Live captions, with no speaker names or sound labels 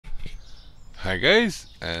Hi guys,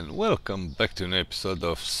 and welcome back to an episode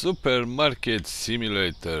of Supermarket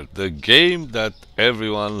Simulator, the game that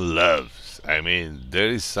everyone loves. I mean, there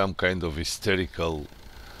is some kind of hysterical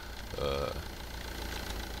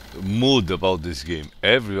mood about this game.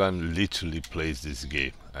 Everyone literally plays this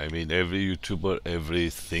game. I mean, every YouTuber,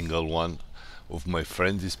 every single one of my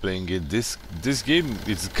friends is playing it. This game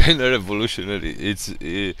is kind of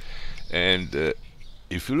revolutionary. And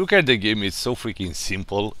if you look at the game, it's so freaking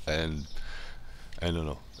simple, and I don't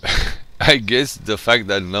know. I guess the fact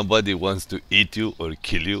that nobody wants to eat you or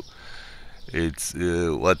kill you, it's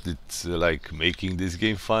what it's like making this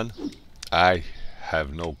game fun. I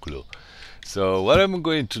have no clue. So what I'm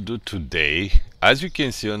going to do today, as you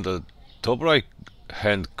can see on the top right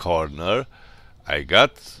hand corner, I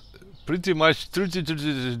got pretty much 5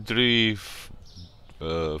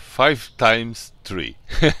 times 3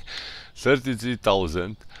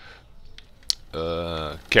 33,000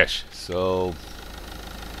 cash. So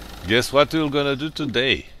guess what we're gonna do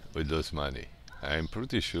today with those money? I'm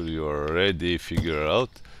pretty sure you already figured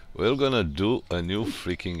out. We're gonna do a new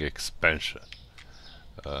freaking expansion.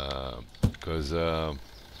 Because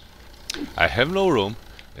I have no room,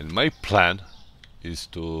 and my plan is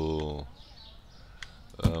to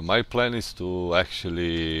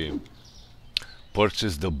actually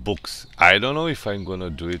purchase the books. I don't know if I'm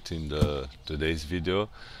gonna do it in the today's video,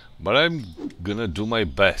 but I'm gonna do my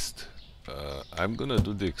best. I'm gonna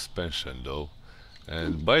do the expansion though,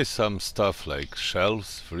 and buy some stuff like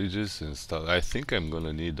shelves, fridges and stuff. I think I'm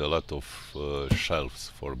gonna need a lot of shelves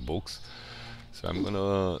for books, so I'm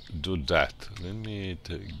gonna do that. Let me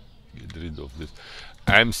get rid of this.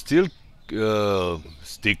 I'm still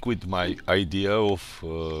stick with my idea of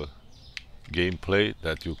gameplay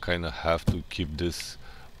that you kind of have to keep this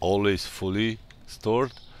always fully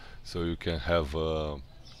stored, so you can have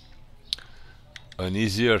an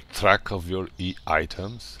easier track of your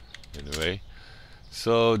items. Anyway,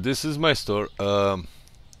 so this is my store.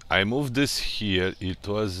 I moved this here. It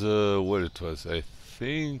was where it was, I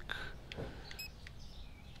think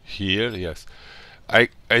here. Yes, I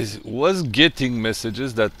was getting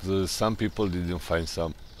messages that some people didn't find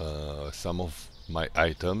some of my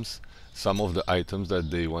items, some of the items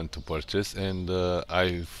that they want to purchase, and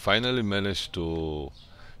I finally managed to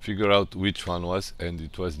figure out which one was, and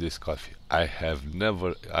it was this coffee. I have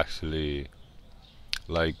never actually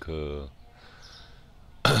like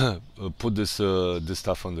put this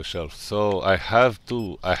stuff on the shelf, so I had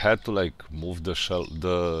to like move the shelf.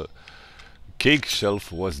 The cake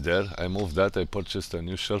shelf was there. I moved that. I purchased a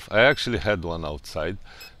new shelf. I actually had one outside,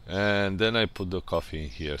 and then I put the coffee in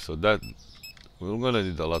here, so that we're gonna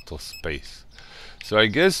need a lot of space. So I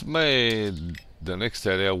guess the next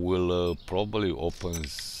area will probably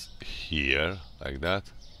opens here like that.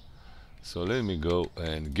 So let me go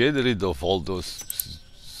and get rid of all those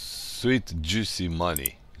sweet juicy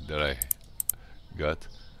money that I got.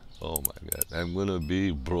 Oh my god, I'm gonna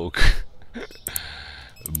be broke.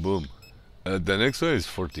 Boom. The next one is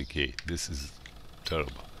 40k. This is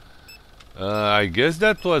terrible. I guess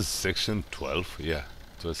that was section 12. Yeah,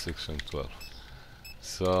 it was section 12.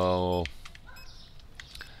 So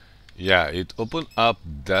yeah, it opened up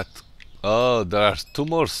that. Oh, there are two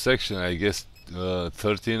more sections. I guess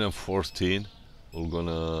 13 and 14. We're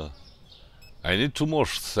gonna. I need two more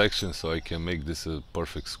sections so I can make this a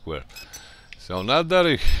perfect square. So now that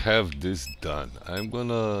I have this done, I'm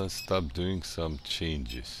gonna stop doing some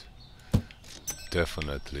changes.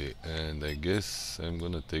 Definitely. And I guess I'm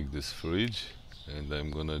gonna take this fridge and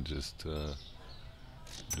I'm gonna just do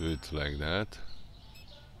it like that.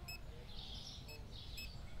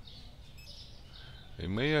 I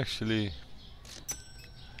may actually,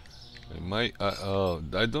 I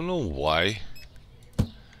don't know why.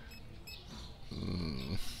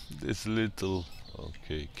 This little,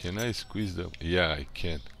 okay, can I squeeze them? Yeah, I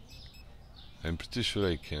can. I'm pretty sure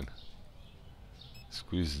I can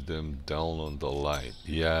squeeze them down on the line.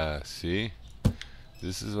 Yeah, see?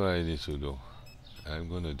 This is what I need to do. I'm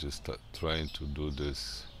gonna just start trying to do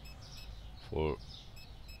this for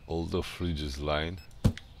all the fridges line.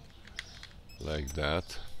 Like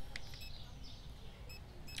that.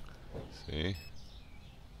 See?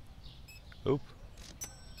 Oop.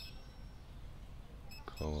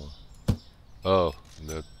 Come on. Oh,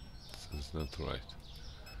 that is not right.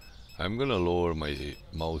 I'm gonna lower my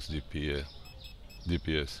mouse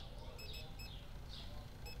DPS.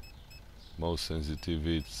 Mouse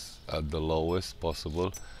sensitivity it's at the lowest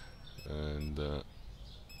possible, and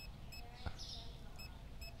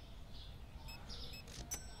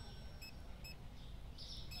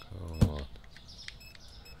come on.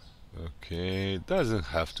 Okay, it doesn't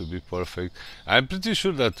have to be perfect. I'm pretty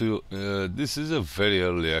sure that this is a very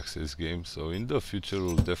early access game, so in the future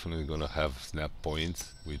we're definitely gonna have snap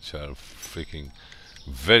points, which are freaking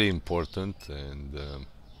very important and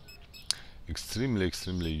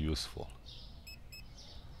extremely useful.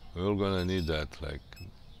 We're gonna need that like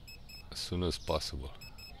as soon as possible.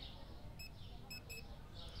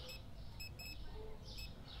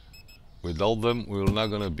 Without them, we're not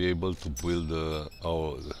gonna be able to build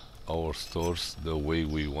our stores the way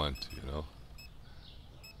we want, you know.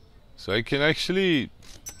 So I can actually,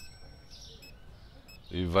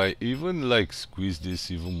 if I even like squeeze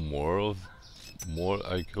this even more,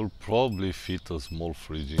 I could probably fit a small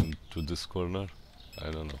fridge into this corner. I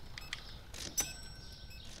don't know.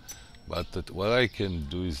 But what I can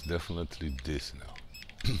do is definitely this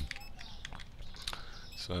now.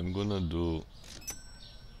 So I'm gonna do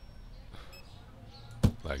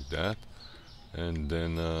like that, and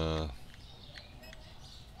then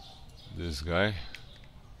this guy.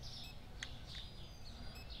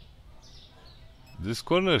 This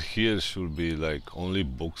corner here should be like only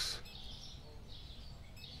books.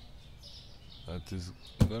 That is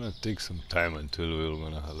gonna take some time until we're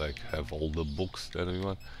gonna like have all the books that we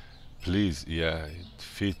want. Please, yeah, it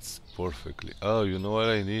fits perfectly. Oh, you know what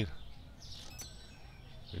I need?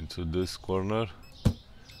 Into this corner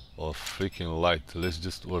of freaking light. Let's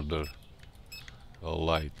just order a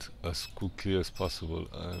light as quickly as possible.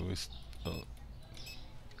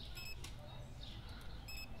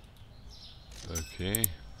 Okay,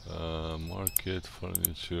 market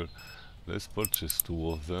furniture. Let's purchase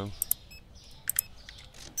 2 of them.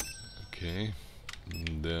 Okay,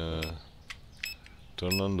 and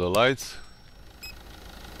turn on the lights.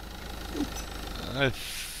 I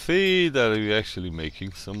see that we're actually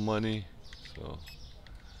making some money, so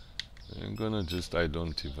I'm gonna just, I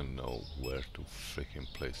don't even know where to freaking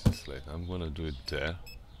place this light. I'm gonna do it there.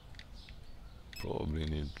 Probably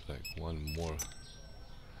need like one more.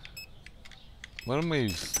 Where am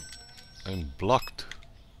I? I'm blocked.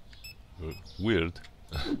 Weird.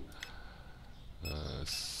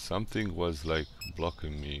 Something was like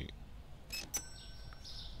blocking me.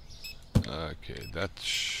 Okay, that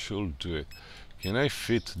should do it. Can I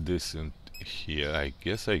fit this in here? I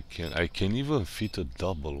guess I can. I can even fit a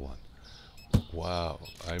double one. Wow,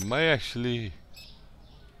 I might actually.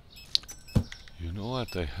 You know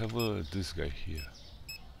what? I have this guy here.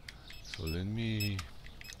 So let me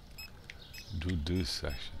do this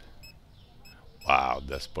actually. Wow,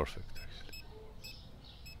 that's perfect actually.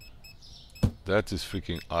 That is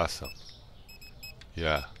freaking awesome.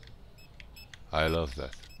 Yeah, I love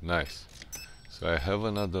that. Nice. So I have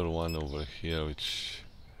another one over here, which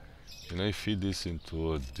can I feed this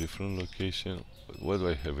into a different location? What do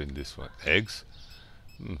I have in this one? Eggs?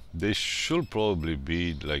 They should probably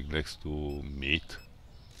be like next to meat,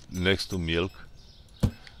 next to milk.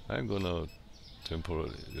 I'm gonna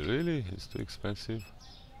temporarily. Really? It's too expensive?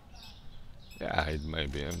 Yeah, it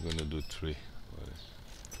might be. I'm gonna do 3.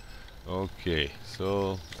 Okay,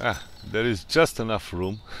 so there is just enough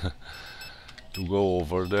room to go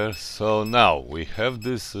over there. So now we have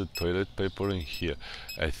this toilet paper in here.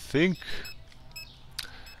 I think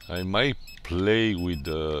I might play with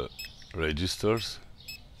the registers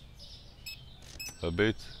a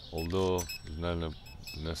bit, although it's not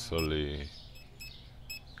necessarily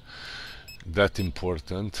that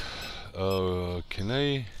important. Can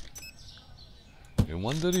I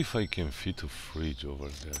wonder if I can fit a fridge over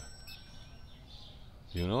there.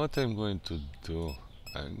 You know what I'm going to do?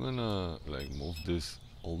 I'm gonna like move this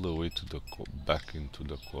all the way to the back into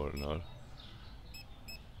the corner.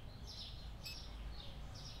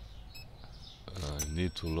 I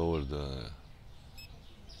need to lower the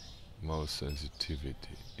mouse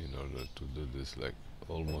sensitivity in order to do this like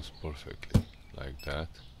almost perfectly, like that.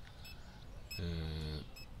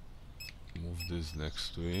 Move this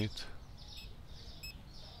next to it.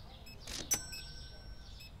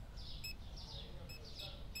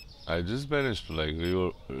 I just managed to like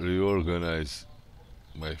reorganize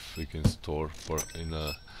my freaking store for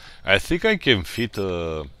I think I can fit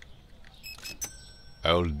a.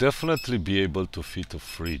 I will definitely be able to fit a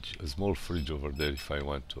fridge, a small fridge over there if I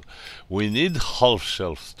want to. We need half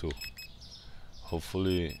shelves too.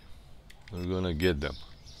 Hopefully, we're gonna get them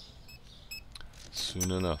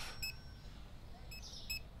soon enough.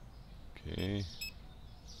 Okay.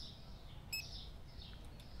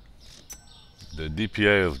 The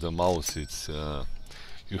DPI of the mouse, it's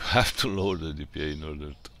you have to lower the DPI in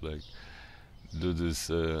order to like do this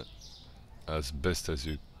as best as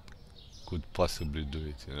you could possibly do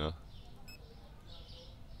it, you know.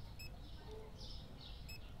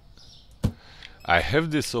 I have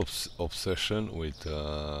this obsession with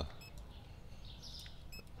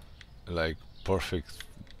like perfect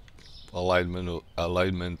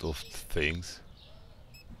alignment of things.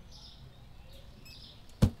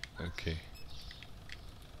 Okay.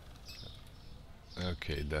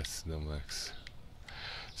 Okay, that's the max.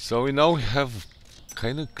 So we now have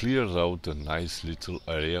kind of cleared out a nice little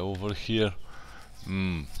area over here.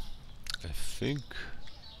 I think.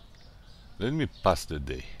 Let me pass the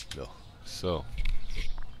day though. So.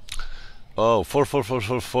 Oh,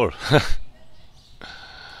 4.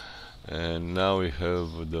 And now we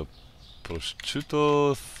have the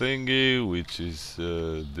prosciutto thingy, which is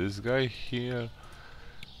this guy here.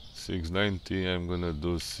 690. I'm gonna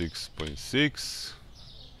do 6.6.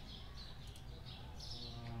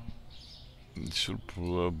 Should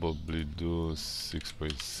probably do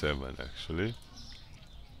 6.7 actually.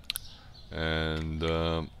 And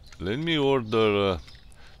let me order.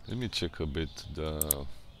 Let me check a bit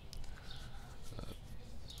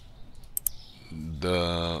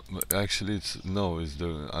the actually it's no, it's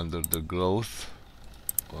the under the growth.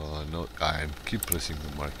 No, I keep pressing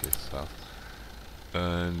the market stuff.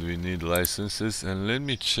 And we need licenses, and let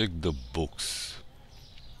me check the books.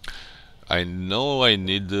 I know I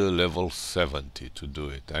need level 70 to do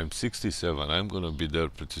it. I'm 67. I'm gonna be there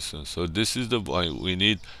pretty soon. So this is the we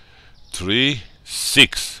need 6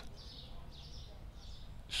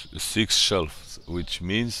 shelves, which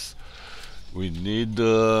means we need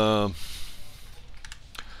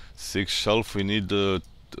 6 shelf. We need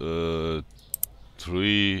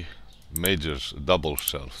 3 major double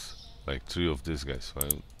shelves, like 3 of these guys. So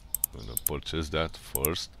I'm gonna purchase that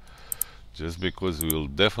first, just because we'll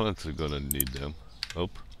definitely gonna need them. Oh,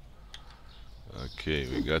 okay,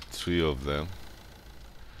 we got 3 of them.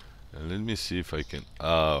 And let me see if I can.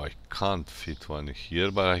 I can't fit one here,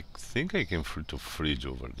 but I think I can fit a fridge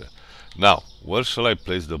over there. Now, where shall I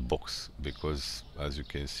place the box? Because as you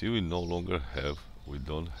can see, we don't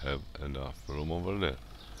have enough room over there.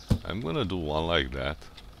 I'm gonna do one like that.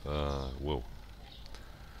 Whoa.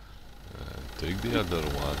 Take the other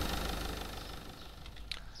one.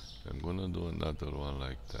 I'm gonna do another one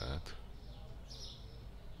like that.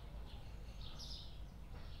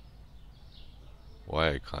 Why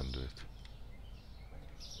I can't do it?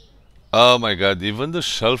 Oh my god, even the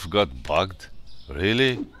shelf got bugged?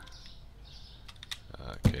 Really?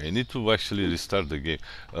 Okay, I need to actually restart the game.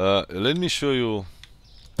 Let me show you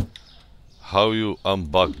how you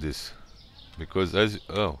unbug this. Because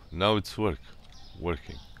oh, now it's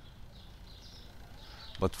working.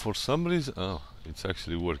 But for some reason, oh, it's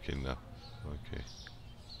actually working now. Okay.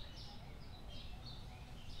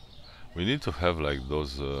 We need to have like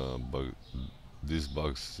those these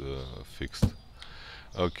bugs fixed.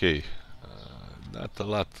 Okay, not a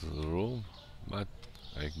lot of room, but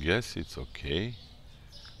I guess it's okay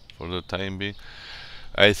for the time being.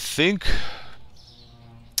 I think,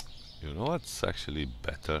 you know what's actually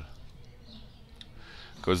better?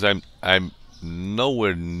 Because I'm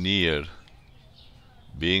nowhere near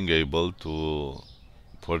being able to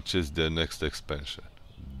purchase the next expansion.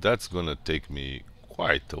 That's gonna take me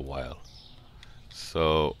quite a while.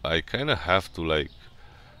 So I kind of have to like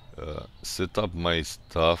set up my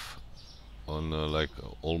stuff on a, like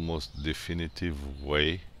almost definitive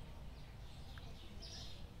way.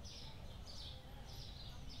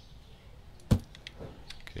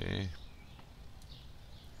 Okay.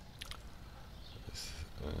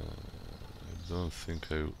 I don't think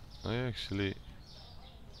I actually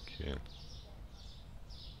can.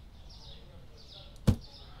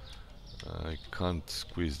 I can't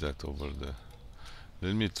squeeze that over there.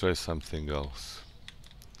 Let me try something else.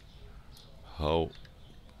 How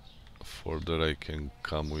further I can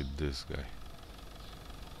come with this guy.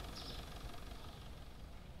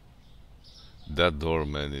 That door,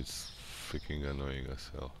 man, it's freaking annoying as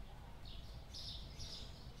hell.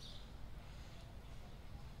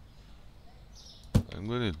 I'm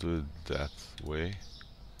gonna do it that way.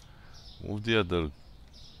 Move the other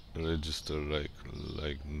register like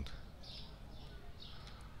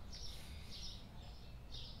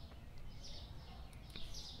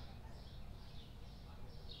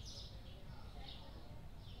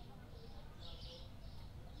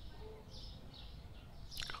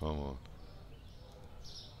come on.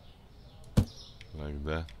 Like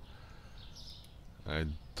that. I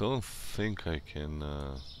don't think I can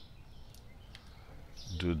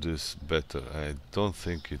do this better. I don't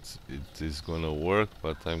think it is gonna work,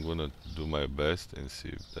 but I'm gonna do my best and see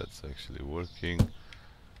if that's actually working.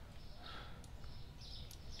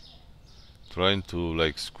 Trying to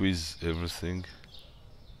like squeeze everything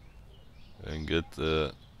and get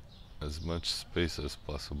as much space as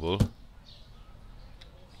possible.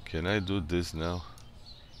 Can I do this now?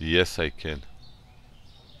 Yes, I can.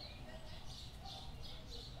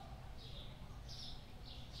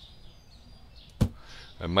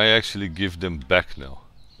 I might actually give them back now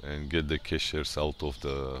and get the cashiers out of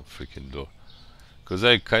the freaking door. Because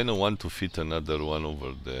I kind of want to fit another one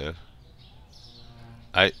over there.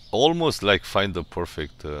 I almost like find the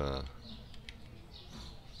perfect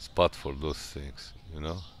spot for those things, you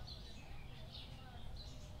know?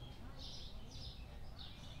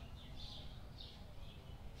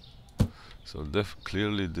 So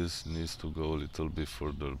clearly this needs to go a little bit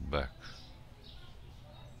further back.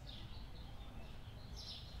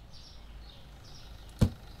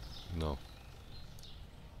 No.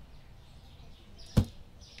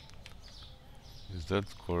 Is that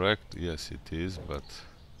correct? Yes, it is, but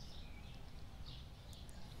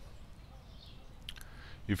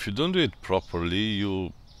if you don't do it properly,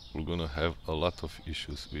 you're gonna have a lot of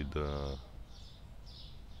issues with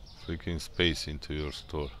freaking space into your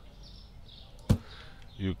store.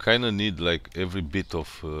 You kind of need like every bit of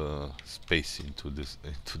space into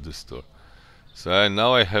the store. So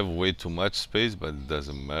now I have way too much space, but it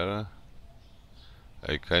doesn't matter.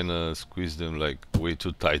 I kind of squeeze them like way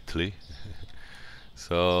too tightly.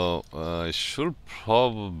 So I should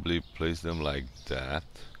probably place them like that.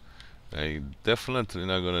 I definitely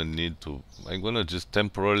not gonna need to. I'm gonna just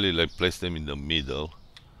temporarily like place them in the middle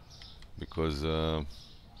because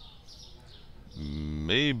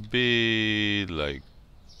maybe like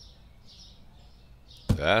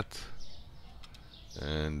that,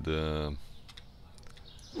 and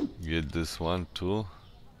get this one too,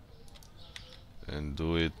 and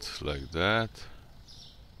do it like that.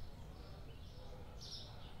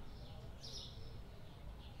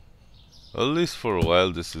 At least for a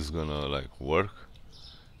while this is gonna like work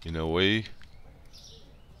in a way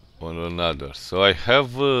or another. So I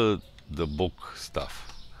have the book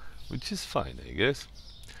stuff, which is fine, I guess.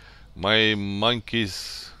 My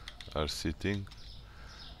monkeys are sitting.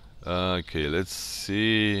 Okay, let's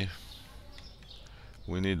see.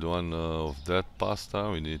 We need one of that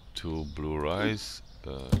pasta. We need 2 blue rice.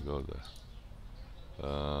 Go there.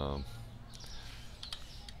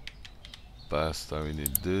 Pasta, we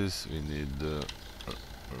need this. We need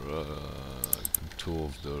 2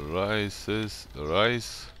 of the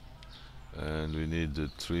rice, and we need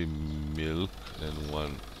 3 milk and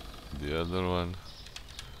 1 the other one.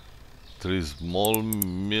 3 small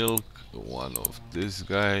milk, 1 of this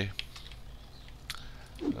guy,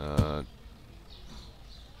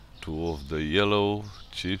 2 of the yellow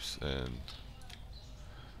chips and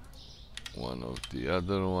 1 of the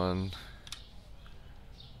other one,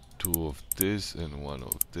 2 of this and 1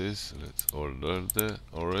 of this. Let's order that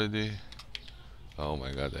already. Oh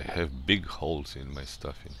my god, I have big holes in my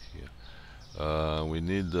stuff in here. We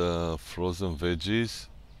need frozen veggies,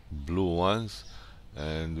 blue ones,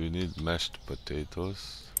 and we need mashed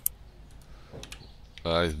potatoes.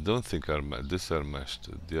 I don't think these are mashed.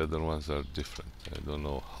 The other ones are different. I don't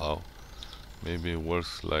know how. Maybe it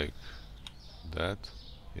works like that.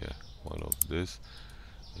 Yeah, 1 of this.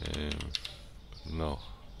 No.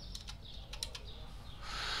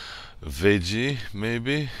 Veggie,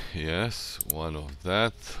 maybe. Yes, 1 of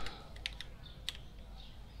that.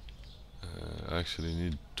 I actually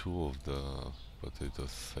need 2 of the potato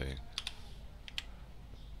thing.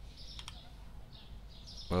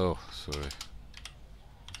 Oh, sorry.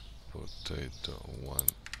 Potato, 1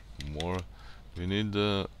 more. We need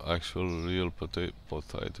the actual real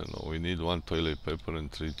potato. No, we need 1 toilet paper and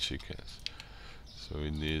 3 chickens. So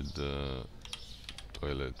we need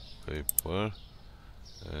toilet paper,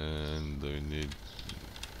 and we need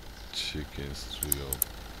chickens, 3 of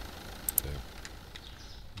them.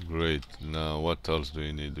 Great. Now what else do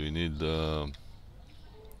we need? We need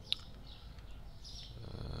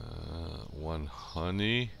 1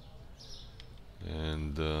 honey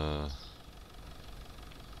and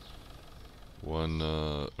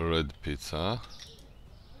 1 red pizza,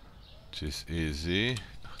 which is easy.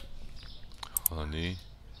 Honey,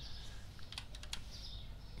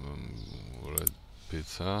 red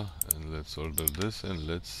pizza, and let's order this, and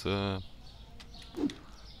let's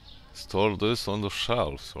store this on the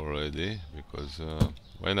shelves already, because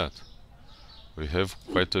why not? We have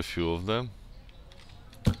quite a few of them.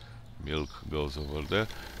 Milk goes over there,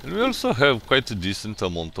 and we also have quite a decent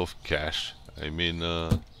amount of cash. I mean,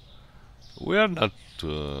 we are not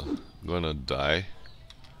gonna die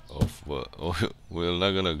of we're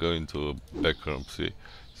not gonna go into bankruptcy,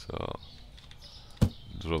 so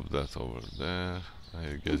drop that over there.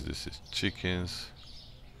 I guess this is chickens,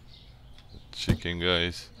 chicken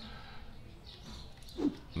guys,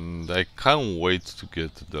 and I can't wait to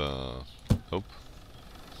get the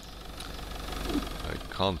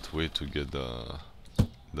can't wait to get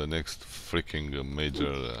the next freaking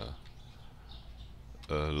major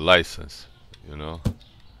license, you know.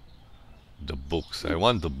 The books. I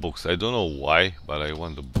want the books. I don't know why, but I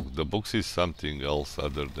want the book. The books is something else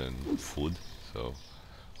other than food. So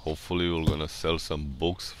hopefully we're gonna sell some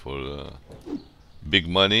books for big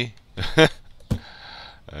money.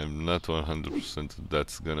 I'm not 100%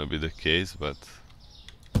 that's gonna be the case, but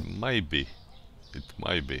it might be. It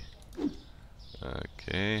might be.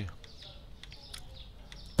 Okay.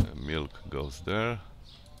 Milk goes there.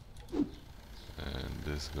 And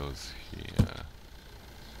this goes here.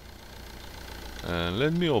 And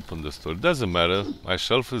let me open the store. Doesn't matter. My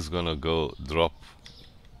shelf is gonna go drop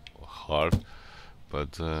hard,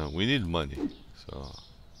 but we need money, so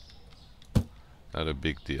not a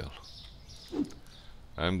big deal.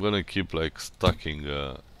 I'm gonna keep like stocking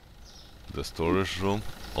the storage room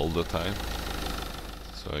all the time,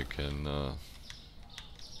 so I can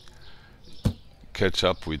catch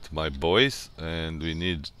up with my boys. And we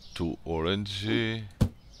need 2 orange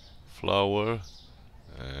flour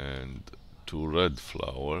and 2 red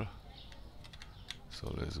flour.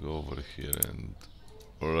 So let's go over here and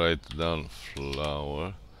write down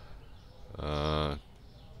flour. 1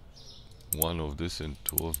 of this and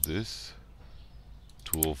 2 of this.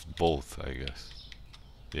 2 of both, I guess.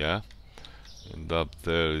 Yeah. And up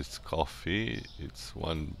there is coffee. It's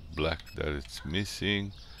 1 black that it's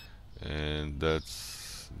missing, and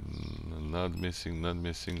that's not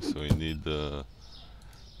missing. So we need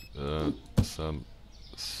some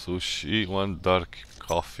sushi, 1 dark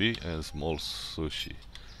coffee and small sushi.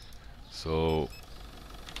 So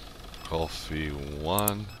coffee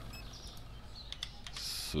 1,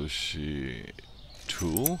 sushi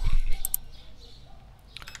 2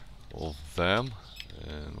 of them.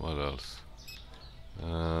 And what else?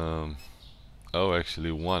 Oh,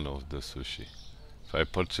 actually 1 of the sushi. If I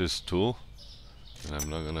purchase 2, then I'm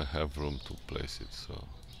not gonna have room to place it, so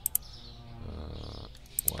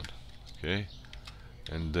 1. Okay.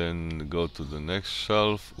 And then go to the next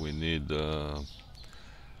shelf. We need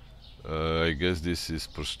I guess this is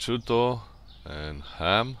prosciutto and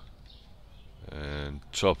ham and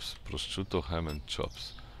chops. Prosciutto, ham and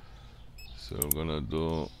chops. So we're gonna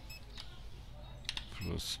do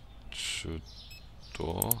prosciutto,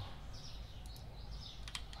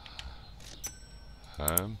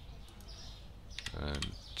 ham and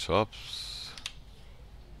chops.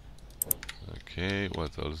 Okay,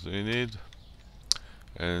 what else do we need?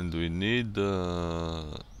 And we need two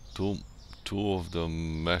of the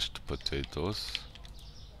mashed potatoes.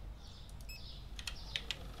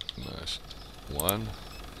 Mashed 1.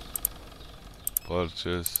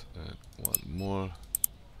 Purchase and 1 more.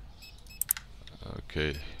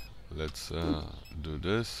 Okay, let's do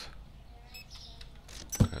this.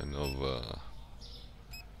 Kind of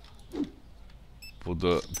put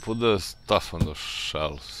the stuff on the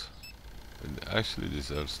shelves. And actually,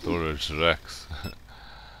 these are storage racks.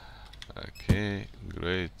 Okay,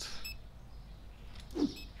 great.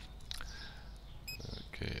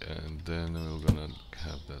 Okay, and then we're gonna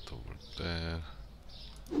have that over there.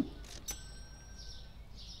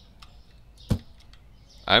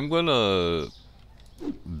 I'm gonna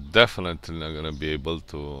definitely not gonna be able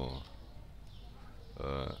to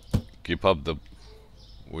keep up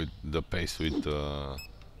with the pace with the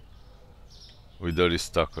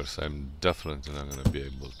restockers. I'm definitely not gonna be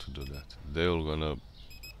able to do that. They're gonna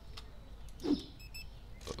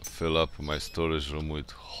fill up my storage room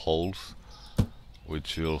with holes,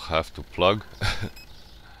 which you'll have to plug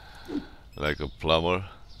like a plumber.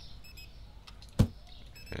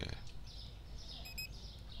 Okay.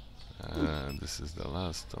 And this is the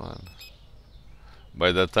last one.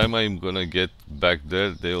 By the time I'm gonna get back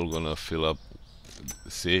there, they're gonna fill up.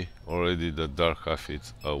 See, already the dark coffee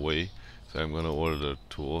is away, so I'm gonna order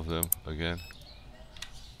 2 of them again.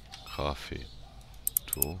 Coffee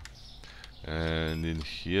 2. And in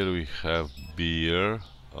here we have beer.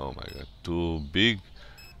 Oh my god, 2 big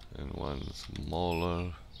and 1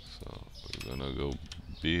 smaller. So we're gonna go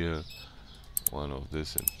beer, 1 of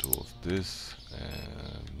this and 2 of this.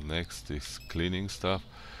 And next is cleaning stuff.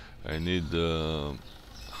 I need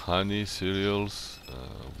honey, cereals,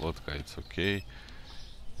 vodka, it's okay.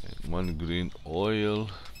 And 1 green oil.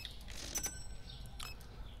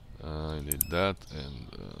 I need that, and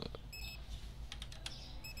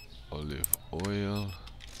olive oil.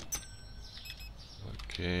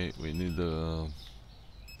 Okay, we need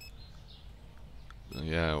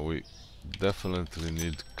yeah, we definitely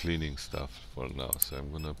need cleaning stuff for now, so I'm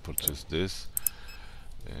gonna purchase this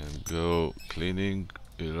and go cleaning,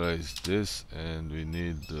 erase this, and we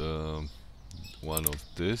need 1 of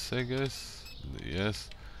this, I guess. Yes.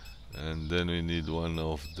 And then we need one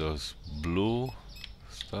of those blue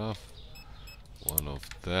stuff, one of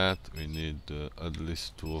that. We need at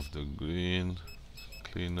least two of the green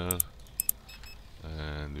cleaner,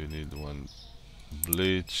 and we need one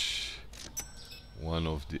bleach, one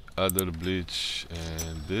of the other bleach,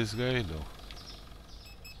 and this guy though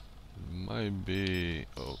might be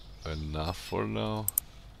enough for now.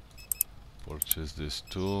 Purchase this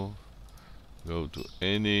too. Go to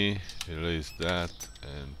any, erase that,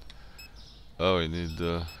 and oh, we need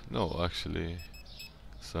no, actually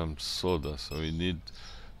some soda. So we need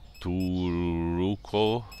two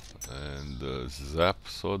Ruko and Zap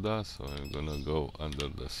soda. So I'm gonna go under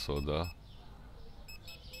the soda.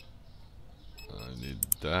 I need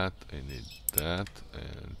that,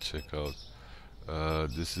 and check out.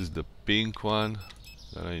 This is the pink one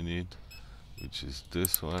that I need, which is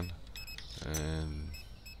this one, and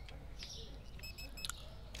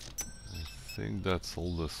I think that's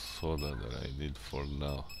all the soda that I need for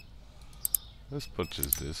now. Let's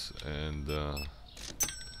purchase this and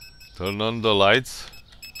turn on the lights.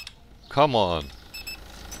 Come on.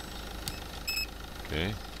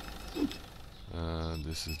 Okay.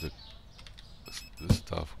 This is this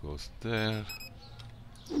stuff goes there.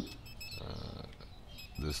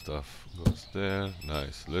 This stuff goes there.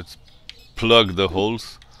 Nice. Let's plug the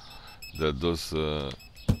holes that those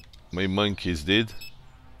my monkeys did.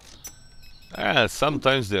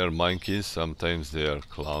 Sometimes they are monkeys, sometimes they are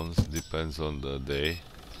clowns, depends on the day.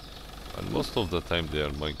 And most of the time they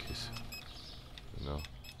are monkeys, you know.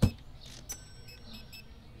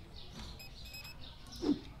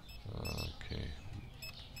 Okay,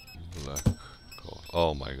 black coffee.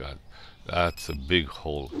 Oh my god, that's a big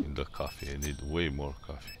hole in the coffee. I need way more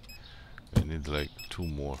coffee. I need like 2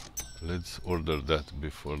 more. Let's order that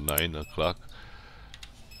before 9 o'clock.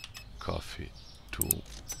 Coffee, 2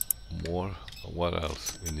 more. What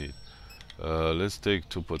else we need? Let's take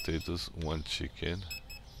 2 potatoes, 1 chicken,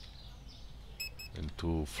 and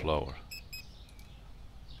 2 flour.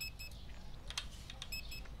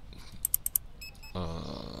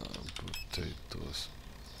 Potatoes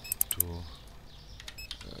 2,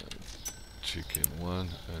 chicken 1,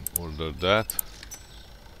 and order that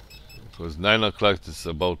because 9 o'clock is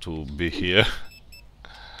about to be here.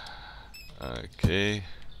 Okay.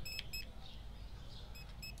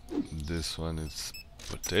 This one is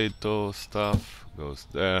potato stuff, goes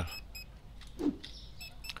there,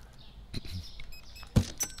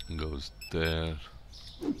 goes there.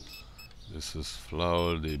 This is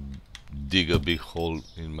flour. They dig a big hole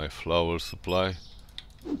in my flour supply.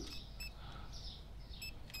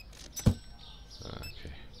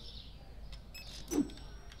 Okay.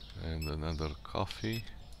 And another coffee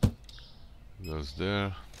goes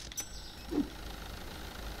there.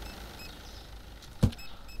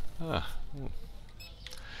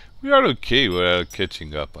 We are okay, we are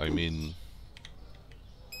catching up. I mean,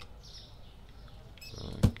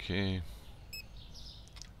 okay.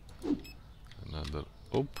 Another,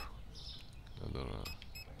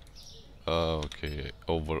 okay,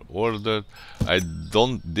 over ordered. I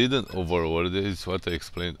didn't over order. It's what I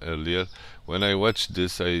explained earlier. When I watched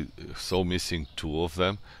this, I saw missing 2 of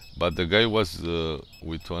them, but the guy was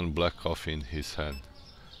with 1 black coffee in his hand,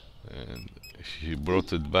 and he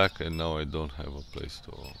brought it back, and now I don't have a place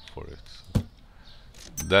for it. So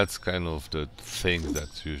that's kind of the thing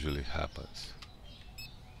that usually happens.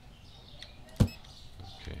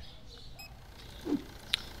 Okay.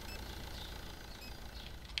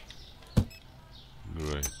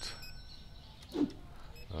 Great.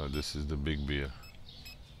 This is the big beer.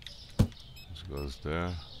 This goes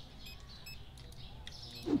there.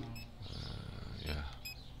 Yeah.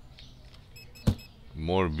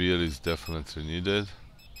 More beer is definitely needed.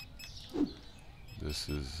 This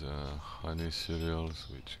is honey cereals,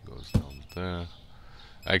 which goes down there.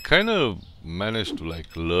 I kind of managed to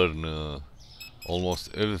like learn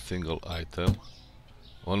almost every single item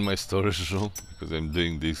on my storage room because I'm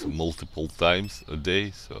doing this multiple times a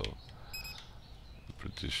day, so I'm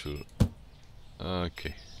pretty sure.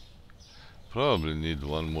 Okay. Probably need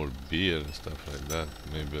 1 more beer and stuff like that.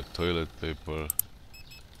 Maybe a toilet paper,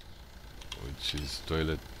 which is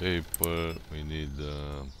toilet paper. We need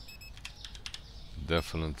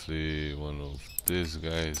definitely 1 of these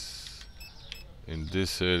guys. In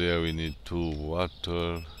this area we need 2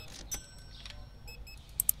 water.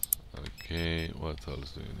 Okay, what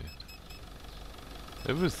else do we need?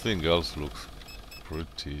 Everything else looks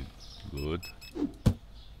pretty good.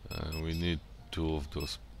 We need 2 of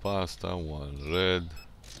those pasta, 1 red.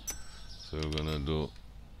 So we're gonna do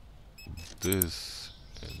this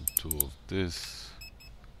and 2 of this.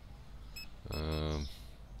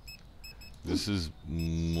 This is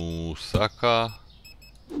Musaka.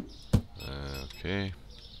 Okay,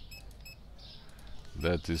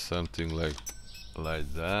 that is something like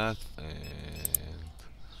that, and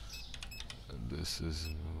this is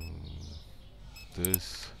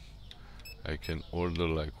this. I can order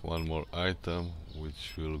like one more item,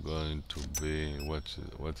 which will going to be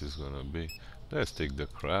what is gonna be. Let's take the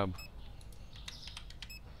crab.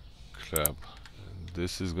 And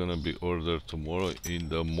this is gonna be ordered tomorrow in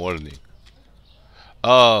the morning.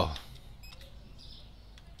 Oh,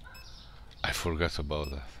 I forgot about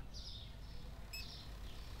that.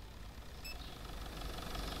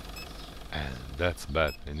 And that's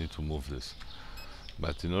bad. I need to move this.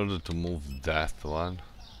 But in order to move that one,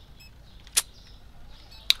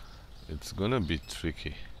 it's gonna be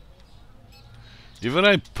tricky. Even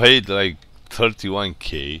I paid like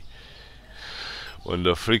 31k on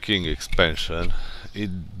the freaking expansion,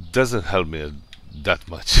 it doesn't help me that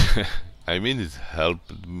much. I mean, it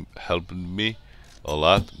helped me a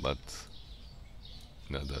lot, but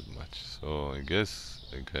not that much. So I guess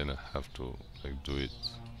I kinda have to like do it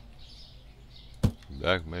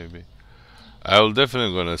back maybe. I'll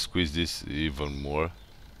definitely gonna squeeze this even more.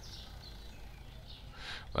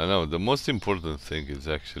 I know the most important thing is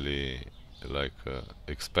actually like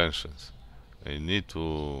expansions. I need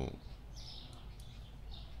to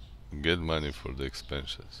get money for the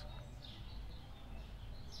expansions.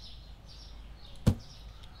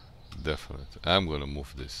 Definitely. I'm gonna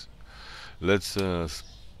move this. Let's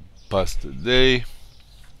pass the day.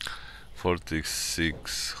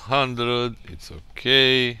 4600. It's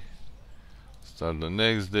okay. Start the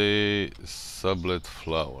next day. Sublet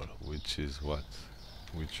flower, which is what?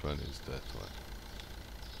 Which one is that one?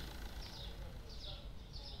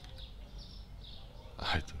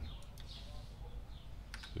 I don't know.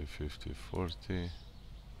 350, 40.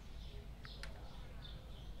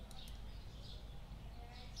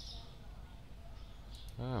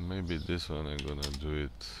 Maybe this one I'm gonna do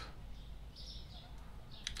it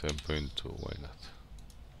 10.2. Why not?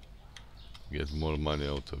 Get more money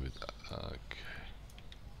out of it. Okay.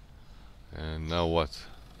 And now what?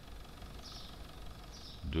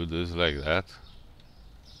 Do this like that.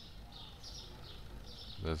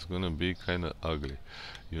 That's gonna be kinda ugly.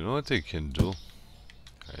 You know what I can do?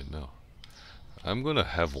 I know. I'm gonna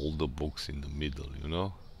have all the books in the middle, you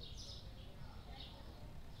know?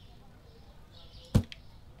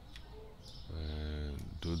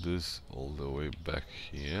 And do this all the way back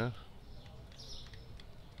here.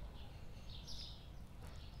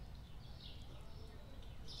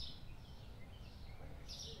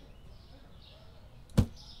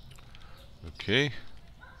 Okay.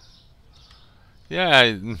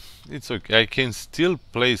 Yeah, it's okay. I can still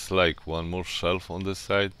place like one more shelf on the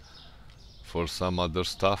side for some other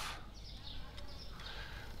stuff.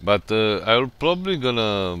 But I'm probably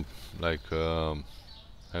gonna like I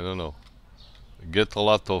don't know, get a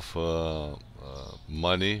lot of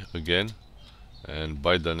money again and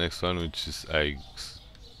buy the next one, which is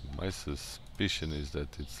my suspicion is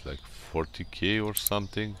that it's like 40k or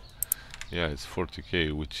something. Yeah, it's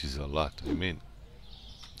 40k, which is a lot. I mean,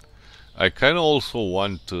 I kind of also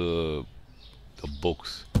want the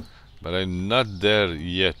books, but I'm not there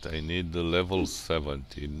yet. I need the level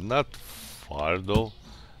 70. Not far though.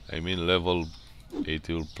 I mean, level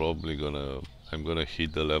 80 will probably I'm gonna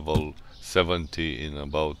hit the level 70 in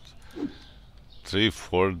about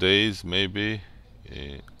 3-4 days maybe.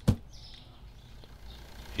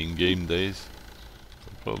 In-game days.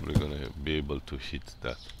 I'm probably gonna be able to hit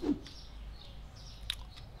that.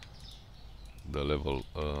 The level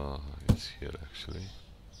is here actually.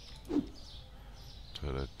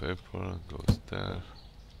 Toilet paper goes there.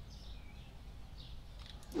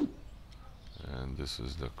 And this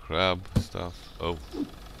is the crab stuff. Oh.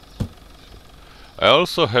 I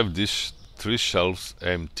also have these 3 shelves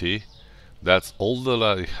empty. That's all that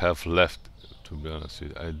I have left, to be honest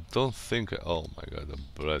with you. I don't think... Oh my god, the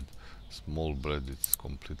bread. Small bread, it's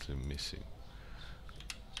completely missing.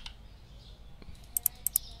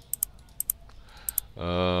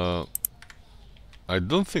 I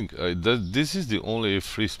don't think... this is the only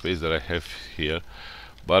free space that I have here.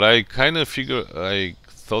 But I kind of I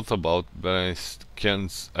thought about, but I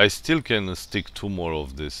still can stick 2 more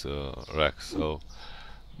of this racks. So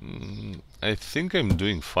I think I'm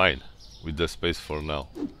doing fine with the space for now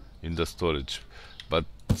in the storage, but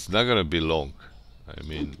it's not gonna be long. I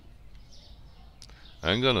mean,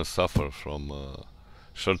 I'm gonna suffer from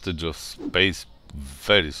shortage of space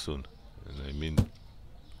very soon. And I mean,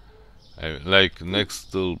 like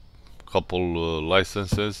next couple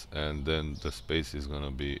licenses, and then the space is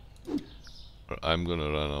gonna be... I'm gonna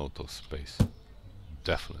run out of space,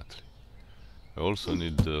 definitely. also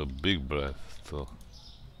need the big bread, so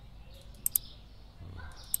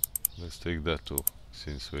let's take that too,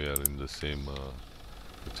 since we are in the same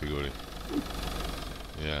category.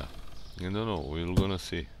 Yeah, I don't know, we're gonna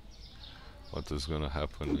see what is gonna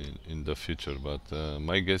happen in the future, but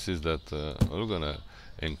my guess is that we're gonna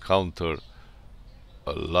encounter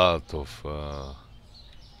a lot of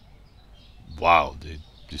wow, they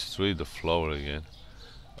destroyed the flower again.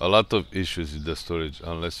 A lot of issues with the storage,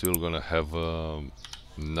 unless you're gonna have an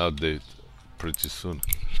update pretty soon.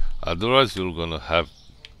 Otherwise you're gonna have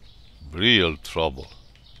real trouble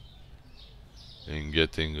in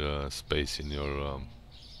getting space in your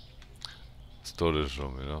storage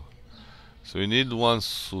room, you know. So we need one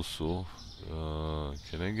susu.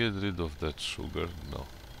 Can I get rid of that sugar? No.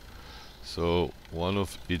 So one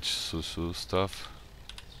of each susu stuff.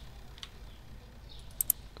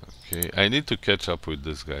 Okay, I need to catch up with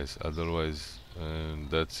this, guys, otherwise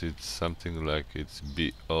that's it, something like it's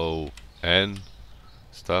BON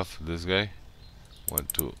stuff, this guy. 1,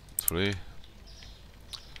 2, 3.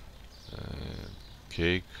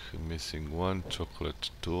 Cake, missing 1, chocolate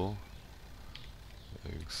 2,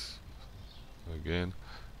 eggs again,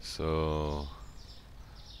 so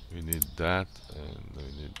we need that, and we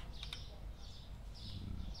need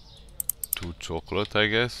 2 chocolate, I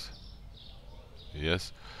guess.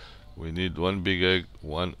 Yes, we need 1 big egg,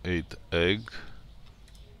 1/8 egg.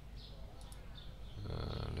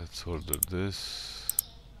 Let's order this,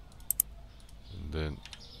 and then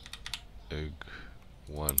egg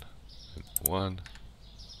 1 and 1.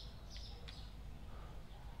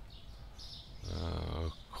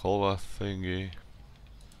 Cola thingy,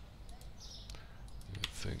 I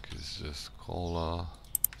think it's just cola.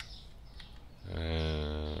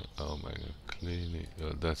 Oh my god, cleaning,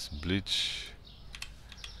 that's bleach.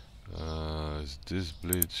 Is this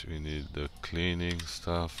bleach? We need the cleaning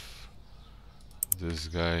stuff. This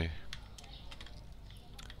guy.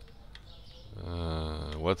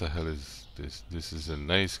 What the hell is this? This is an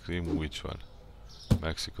ice cream. Which one?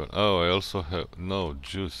 Mexican. Oh, I also have, no,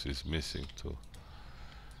 juice is missing too.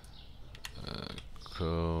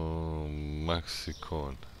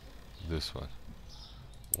 Mexican. This one.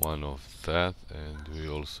 One of that, and we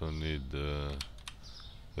also need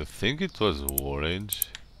I think it was orange.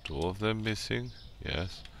 2 of them missing.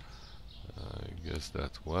 Yes, I guess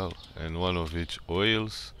that well. And 1 of each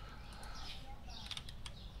oils.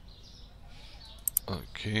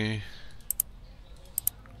 Okay,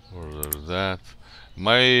 order that.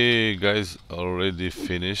 My guys already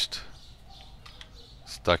finished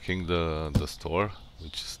stocking the store,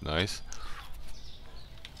 which is nice.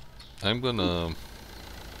 I'm gonna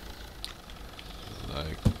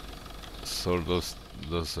like sort those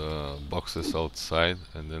boxes outside,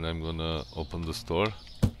 and then I'm gonna open the store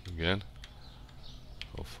again.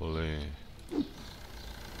 Hopefully,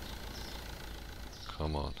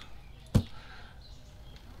 come on,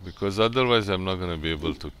 because otherwise I'm not gonna be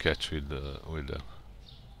able to catch with them.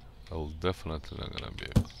 I will definitely not gonna be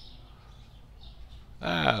able.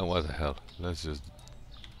 What the hell? Let's just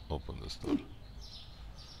open the store.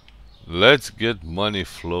 Let's get money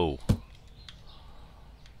flow,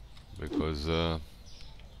 because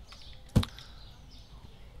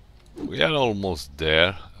we are almost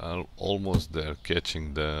there.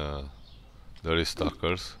 Catching the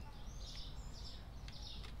restockers.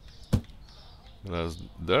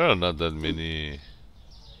 There are not that many.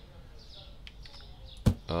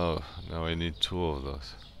 Oh, now I need 2 of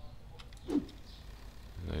those.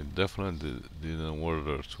 I definitely didn't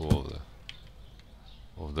order 2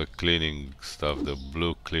 of the cleaning stuff, the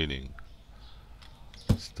blue cleaning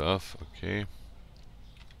stuff. Okay,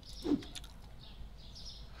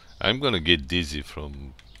 I'm gonna get dizzy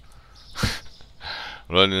from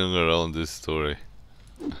running around this story.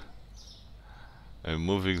 I'm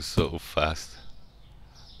moving so fast.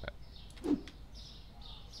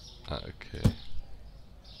 Okay.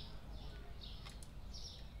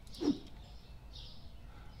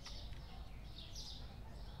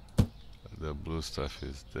 The blue stuff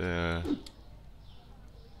is there.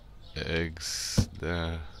 Eggs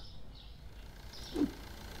there.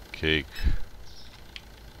 Cake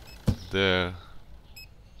there.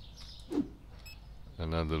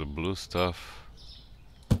 Another blue stuff.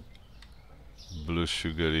 Blue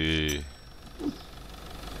sugary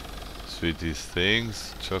sweeties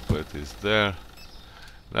things. Chocolate is there.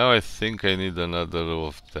 Now I think I need another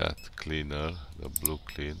of that cleaner, the blue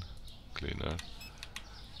cleaner.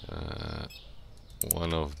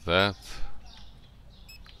 1 of that.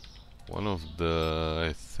 1 of the,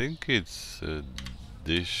 I think it's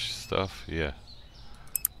dish stuff. Yeah.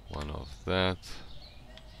 1 of that.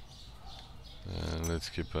 And let's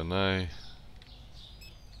keep an eye.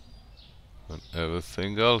 And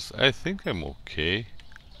everything else, I think I'm okay.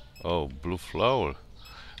 Oh, blue flower.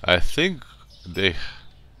 I think they...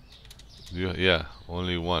 Yeah,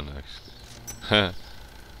 only one actually.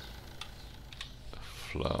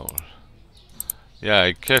 Flower.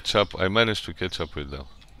 Yeah, I managed to catch up with them.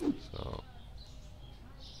 So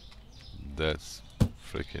that's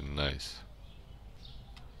freaking nice.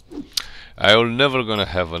 I will never gonna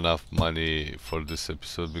have enough money for this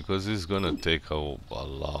episode because it's gonna take a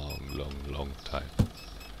long time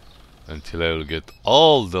until I will get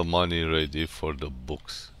all the money ready for the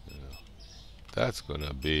books. You know. That's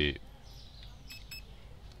gonna be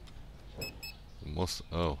most.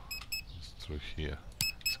 Oh, it's through here.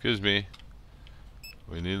 Excuse me.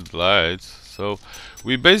 We need lights. So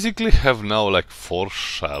we basically have now like 4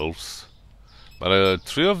 shelves, but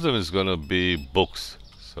 3 of them is gonna be books.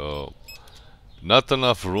 So not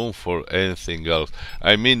enough room for anything else.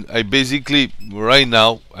 I mean, I basically right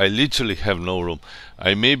now I literally have no room.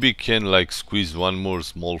 I maybe can like squeeze one more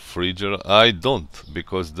small fridge. I don't,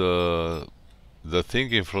 because the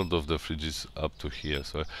thing in front of the fridge is up to here,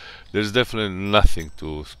 so there's definitely nothing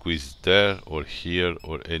to squeeze there or here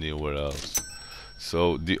or anywhere else.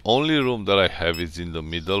 So the only room that I have is in the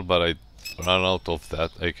middle, but I ran out of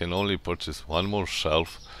that. I can only purchase one more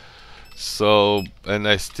shelf. So, and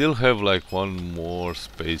I still have like one more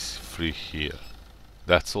space free here.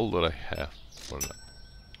 That's all that I have for now.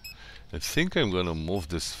 I think I'm gonna move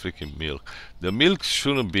this freaking milk. The milk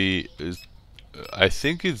shouldn't be... I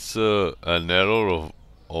think it's an error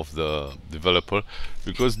of the developer,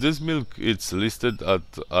 because this milk it's listed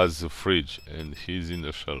as a fridge and he's in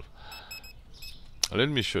the shelf. Let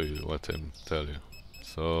me show you what I'm telling you.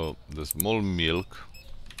 So the small milk.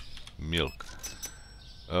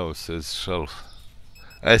 Oh, it says shelf.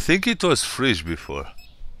 I think it was fridge before.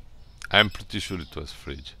 I'm pretty sure it was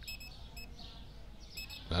fridge.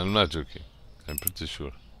 I'm not joking. I'm pretty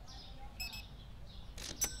sure.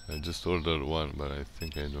 I just ordered one, but I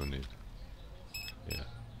think I don't need. Yeah.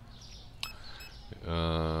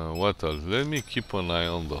 What else? Let me keep an eye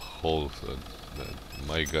on the holes that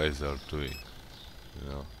my guys are doing. You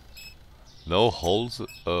know. No holes?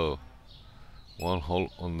 Oh. One hole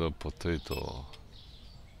on the potato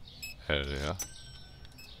area.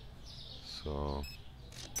 So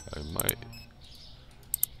I might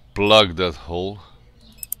plug that hole.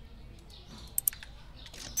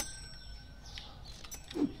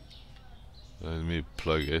 Let me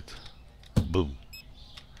plug it. Boom.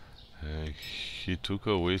 He took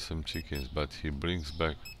away some chickens, but he brings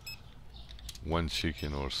back one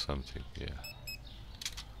chicken or something. Yeah.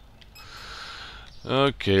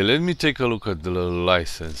 Okay, let me take a look at the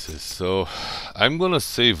licenses. So I'm gonna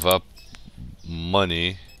save up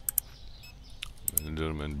money.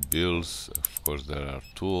 German bills, of course there are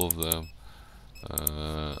 2 of them.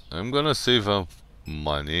 I'm gonna save up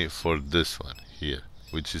money for this one here,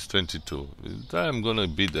 which is 22. I'm gonna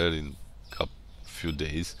be there in a few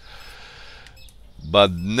days.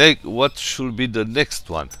 But what should be the next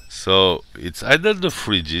one? So it's either the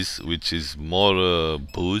fridges, which is more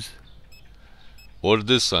booze, or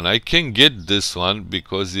this one. I can get this one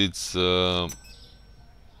because it's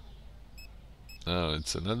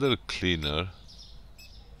it's another cleaner.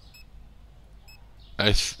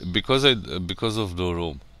 Because of the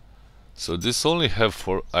room. So this only have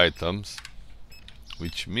 4 items,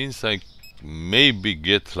 which means I maybe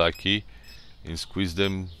get lucky and squeeze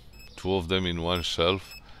them 2 of them in one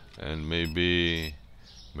shelf, and maybe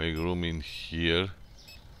make room in here.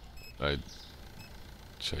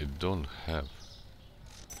 Which I don't have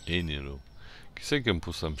any room. Guess I can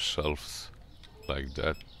put some shelves like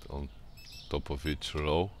that on top of each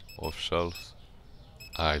row of shelves.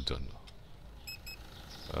 I don't know.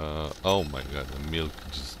 Oh my god, the milk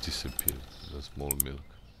just disappeared. The small milk.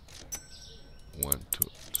 1, 2,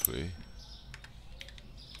 3.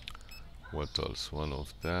 What else? 1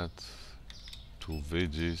 of that. 2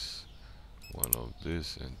 veggies. 1 of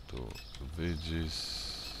this and 2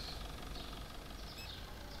 veggies.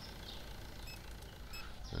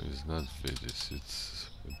 No, it's not veggies, it's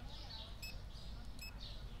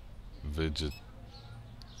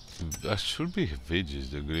that should be veggies,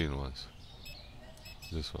 the green ones.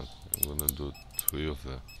 This one, I'm gonna do 3 of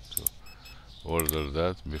them to order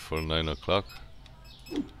that before 9 o'clock.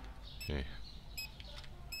 Okay.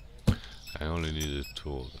 I only needed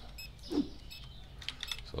 2 of them.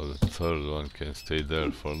 So the third one can stay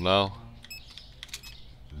there for now.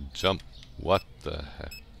 Jump. What the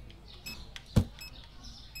heck?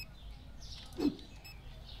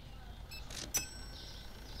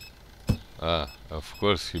 Ah, of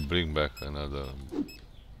course he bring back another.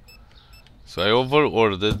 So I over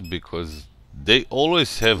ordered because they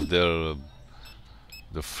always have their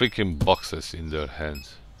the freaking boxes in their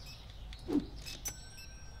hands.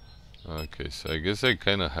 Okay, so I guess I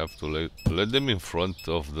kind of have to let them in front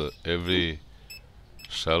of the every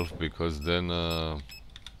shelf, because then I'm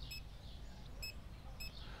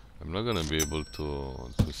not gonna be able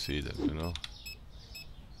to see them, you know.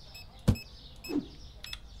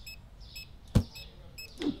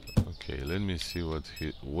 Okay, let me see what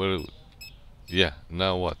where. Yeah,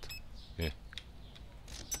 now what? Yeah.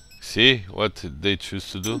 See what they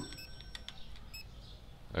choose to do?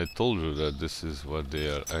 I told you that this is what they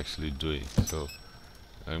are actually doing. So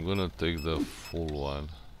I'm gonna take the full one.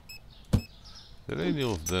 Did any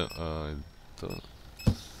of them? I don't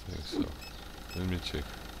think so. Let me check.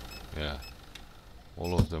 Yeah,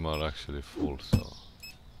 all of them are actually full. So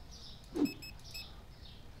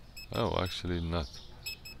oh, actually not.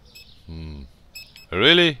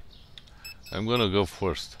 Really? I'm gonna go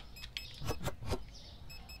first,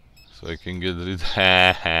 so I can get rid.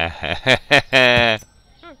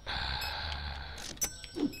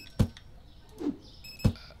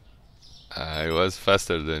 I was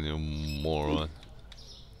faster than you, moron.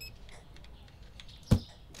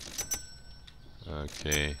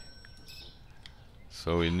 Okay.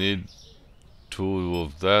 So we need 2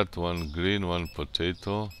 of that, 1 green, 1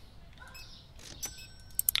 potato.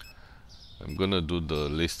 I'm gonna do the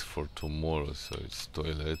list for tomorrow, so it's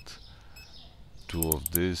toilet, 2 of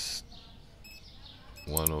this,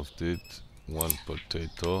 1 of it, 1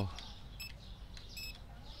 potato,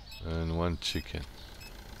 and 1 chicken.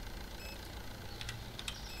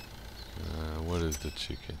 Where is the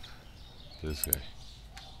chicken? This guy.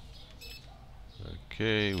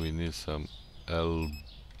 Okay, we need some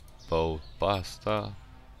elbow pasta,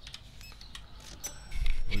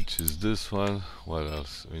 which is this one. What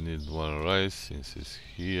else? We need 1 rice since it's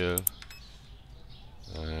here.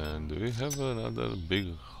 And do we have another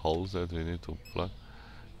big holes that we need to plug?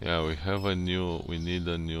 Yeah, we need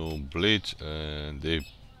a new bleach, and they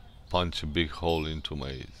punch a big hole into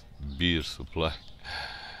my beer supply.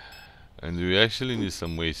 And we actually need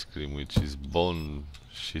some waste cream, which is bone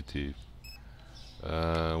shitty.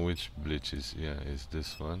 Which bleach is? Yeah, is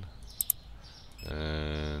this one.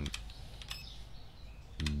 And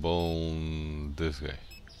bone this guy.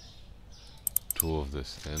 2 of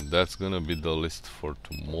this, and that's gonna be the list for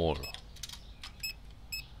tomorrow.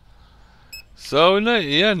 So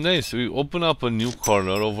yeah, nice. We open up a new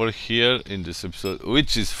corner over here in this episode,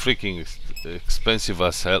 which is freaking expensive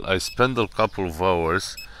as hell. I spent a couple of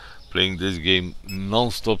hours playing this game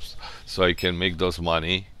non-stop so I can make those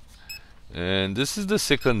money. And this is the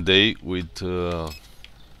second day with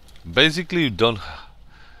basically we don't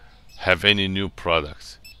have any new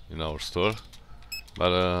products in our store,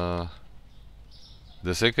 but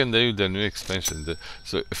the second day with the new expansion.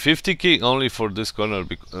 So 50k only for this corner,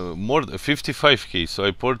 more 55k. So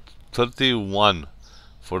I put 31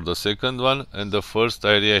 for the second one, and the first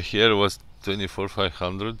area here was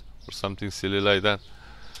 24,500 or something silly like that.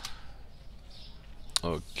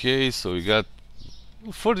 Okay, so we got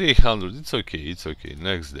 4,800. It's okay, it's okay.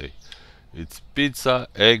 Next day, it's pizza,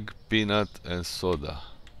 egg, peanut, and soda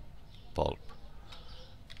pulp.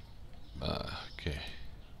 Okay.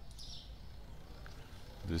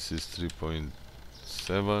 This is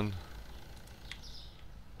 3.7.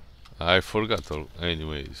 I forgot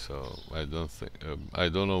anyway, so I don't think I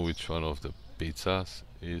don't know which one of the pizzas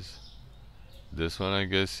is. This one I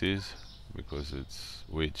guess is, because it's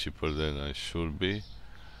way cheaper than I should be.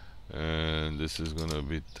 And this is gonna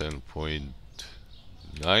be 10.9,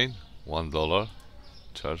 $1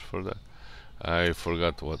 charge for that. I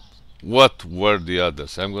forgot what were the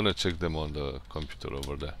others. I'm gonna check them on the computer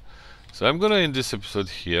over there. So I'm gonna end this episode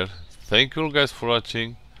here. Thank you guys for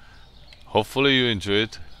watching. Hopefully you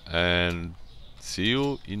enjoyed, and see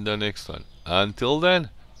you in the next one. Until then,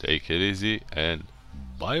 take it easy and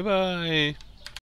bye bye.